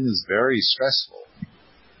gambling is very stressful.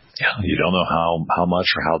 Yeah, you don't know how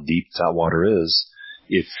much or how deep that water is.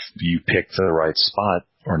 if you pick the right spot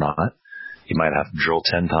or not. You might have to drill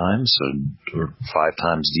 10 times or 5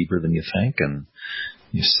 times deeper than you think, and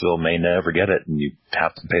you still may never get it, and you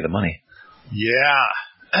have to pay the money. Yeah.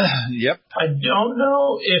 Yep. I don't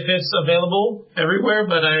know if it's available everywhere,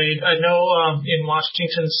 but I know in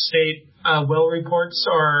Washington State, well reports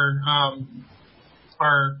are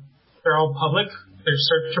they're all public. They're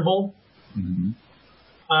searchable. Mm-hmm.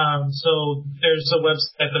 So there's a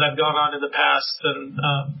website that I've gone on in the past, and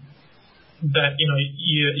that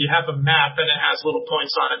you have a map and it has little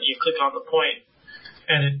points on it. And you click on the point,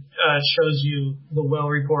 and it shows you the well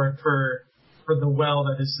report for the well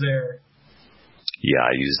that is there. Yeah,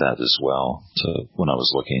 I used that as well when I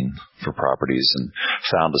was looking for properties, and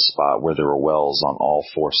found a spot where there were wells on all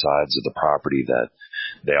 4 sides of the property that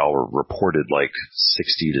they all were reported like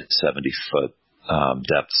 60 to 70 foot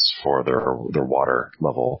depths for their water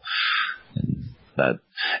level. And that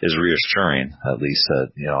is reassuring, at least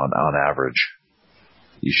that, on average,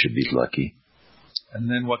 you should be lucky. And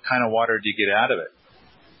then what kind of water do you get out of it?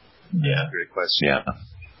 Yeah. That's a great question. Yeah.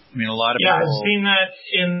 I mean, a lot of people... people... Yeah, I've seen that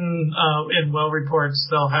in well reports.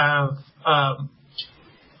 They'll have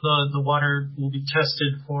the water will be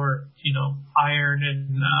tested for, iron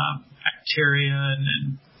and bacteria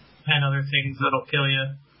and other things that'll kill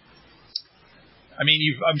you. I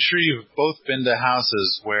mean, I'm sure you've both been to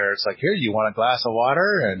houses where it's like, here, you want a glass of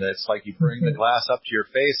water? And it's like you bring the glass up to your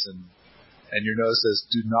face and your nose says,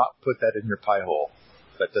 do not put that in your pie hole.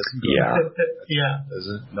 That doesn't go Yeah. Yeah.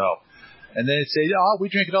 Doesn't? No. And then it say, oh, we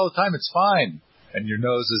drink it all the time. It's fine. And your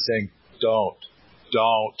nose is saying, don't,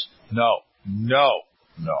 no,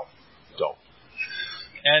 don't.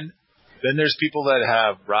 And then there's people that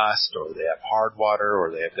have rust, or they have hard water,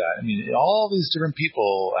 or they have got, all these different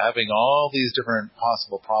people having all these different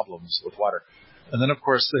possible problems with water. And then, of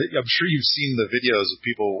course, I'm sure you've seen the videos of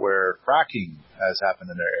people where fracking has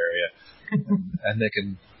happened in their area, and they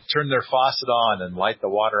can turn their faucet on and light the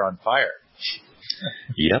water on fire.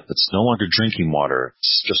 Yep, it's no longer drinking water.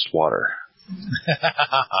 It's just water.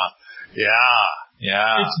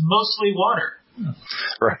 Yeah. It's mostly water.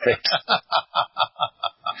 Right.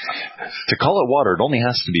 To call it water, it only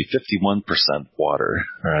has to be 51% water.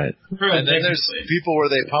 Right. And then there's people where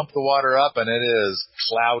they pump the water up and it is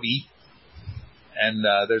cloudy. And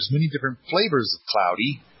there's many different flavors of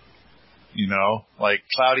cloudy. Like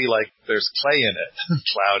cloudy, like there's clay in it.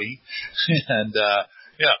 Cloudy. And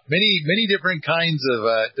many different kinds of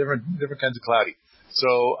different kinds of cloudy.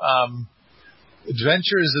 So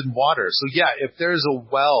adventures in water. So yeah, if there's a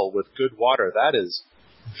well with good water, that is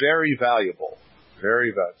very valuable.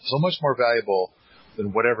 Very valuable. So much more valuable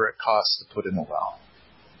than whatever it costs to put in a well.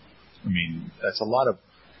 That's a lot of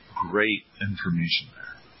great information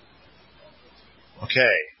there.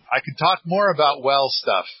 Okay, I could talk more about well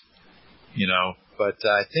stuff, but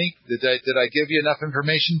I think did I give you enough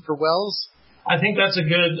information for wells? I think that's a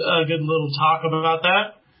good little talk about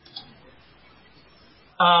that.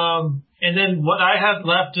 And then what I have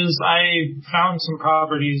left is I found some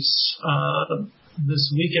properties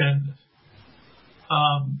this weekend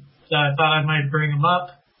that I thought I might bring them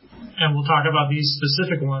up, and we'll talk about these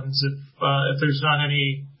specific ones if there's not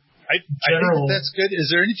any general. I think that's good. Is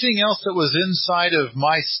there anything else that was inside of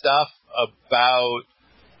my stuff about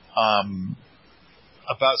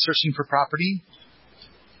searching for property?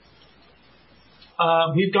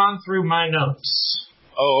 We've gone through my notes.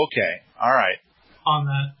 Oh, okay. All right. On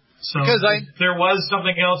that. So because if there was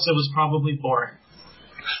something else, it was probably boring.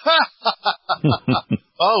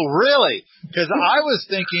 Oh, really? Because I was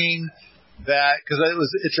thinking that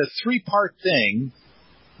it's a 3-part thing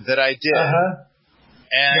that I did,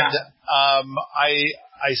 and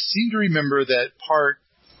I seem to remember that part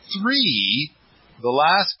 3, the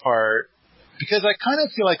last part, because I kind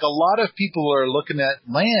of feel like a lot of people are looking at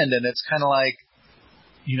land, and it's kind of like,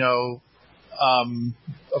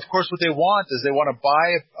 of course, what they want is they want to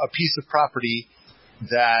buy a piece of property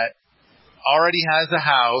that already has a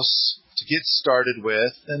house to get started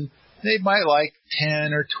with, and they might like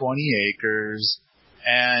 10 or 20 acres,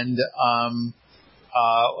 and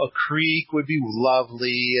a creek would be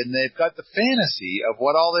lovely, and they've got the fantasy of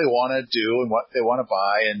what all they want to do and what they want to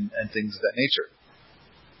buy and things of that nature.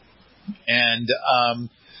 And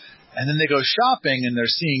then they go shopping, and they're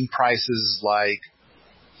seeing prices like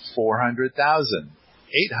 400,000,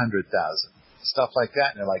 800,000, stuff like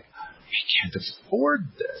that. And they're like, I can't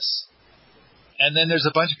afford this. And then there's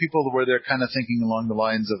a bunch of people where they're kind of thinking along the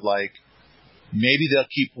lines of like, maybe they'll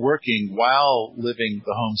keep working while living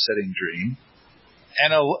the homesteading dream.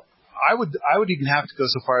 And I would even have to go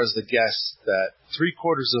so far as to guess that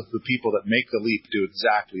 3/4 of the people that make the leap do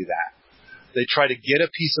exactly that. they try to get a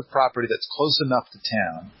piece of property that's close enough to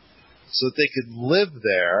town so that they could live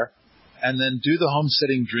there and then do the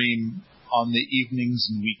homesteading dream on the evenings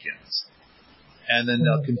and weekends. And then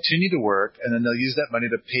they'll continue to work, and then they'll use that money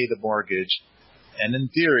to pay the mortgage. And in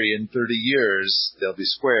theory, in 30 years, they'll be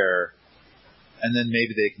square, and then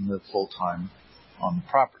maybe they can live full-time on the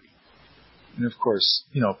property. And of course,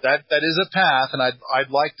 that is a path, and I'd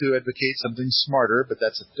like to advocate something smarter, but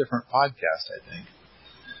that's a different podcast, I think.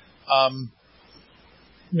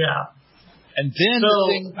 Yeah. And then the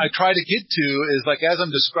thing I try to get to is, like, as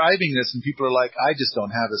I'm describing this and people are like, I just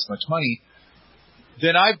don't have this much money,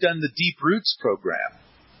 then I've done the Deep Roots program.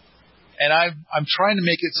 And I'm trying to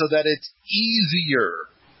make it so that it's easier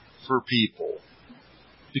for people.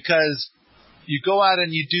 Because you go out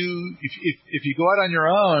and you do, if you go out on your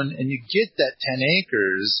own and you get that 10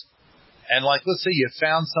 acres, and like, let's say you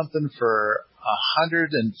found something for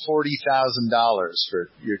 $140,000 for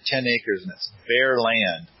your 10 acres and it's bare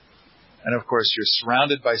land. And of course you're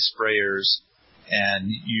surrounded by sprayers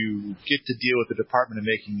and you get to deal with the Department of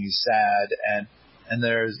Making You Sad, and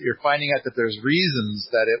you're finding out that there's reasons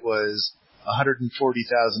that it was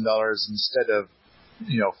 $140,000 instead of,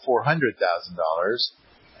 $400,000.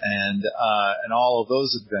 And all of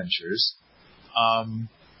those adventures.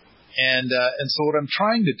 And so what I'm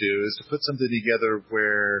trying to do is to put something together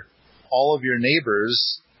where all of your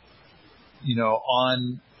neighbors,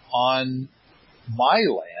 on my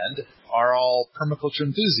land are all permaculture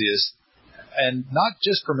enthusiasts, and not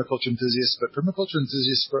just permaculture enthusiasts, but permaculture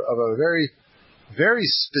enthusiasts of a very, very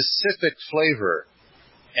specific flavor.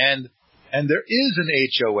 And there is an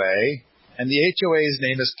HOA, and the HOA's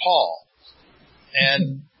name is Paul.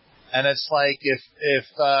 And it's like if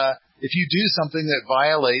you do something that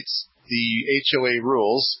violates the HOA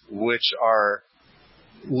rules, which are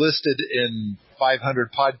listed in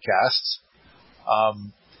 500 podcasts,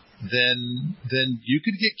 then you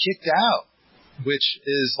could get kicked out, which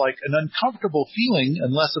is like an uncomfortable feeling,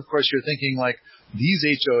 unless of course you're thinking like, these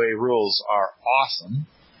HOA rules are awesome.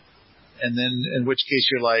 And then in which case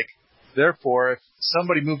you're like, therefore, if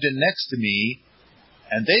somebody moved in next to me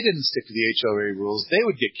and they didn't stick to the HOA rules, they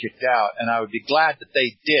would get kicked out, and I would be glad that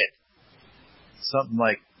they did. Something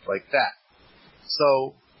like that.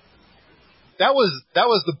 So that was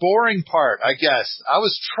the boring part, I guess. I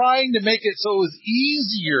was trying to make it so it was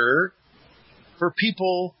easier for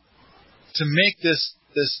people to make this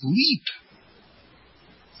leap.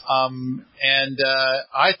 And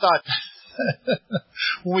I thought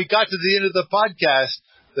when we got to the end of the podcast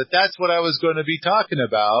that's what I was going to be talking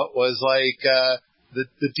about, was like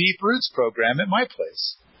the Deep Roots program at my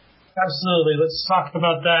place. Absolutely. Let's talk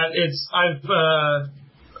about that.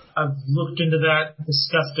 I've looked into that,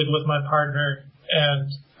 discussed it with my partner, and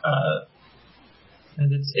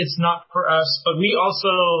it's not for us. But we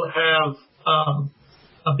also have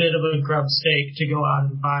a bit of a grub stake to go out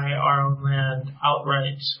and buy our own land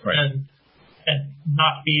outright, right, and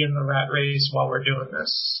not be in the rat race while we're doing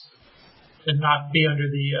this, and not be under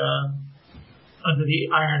the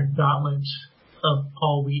iron gauntlet of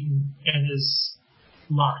Paul Wheaton and his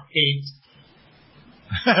locked gate.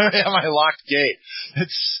 Yeah, my locked gate.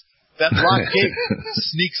 That locked gate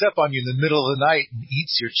sneaks up on you in the middle of the night and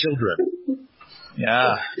eats your children.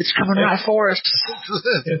 Yeah. It's coming out of forest.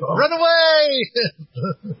 Run away!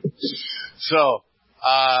 So,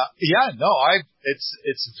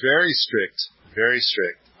 it's very strict. Very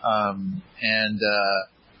strict.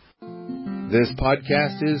 This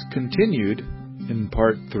podcast is continued in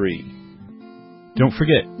part 3. Don't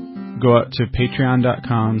forget, go out to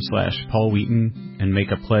patreon.com/Paul Wheaton and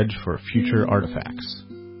make a pledge for future artifacts.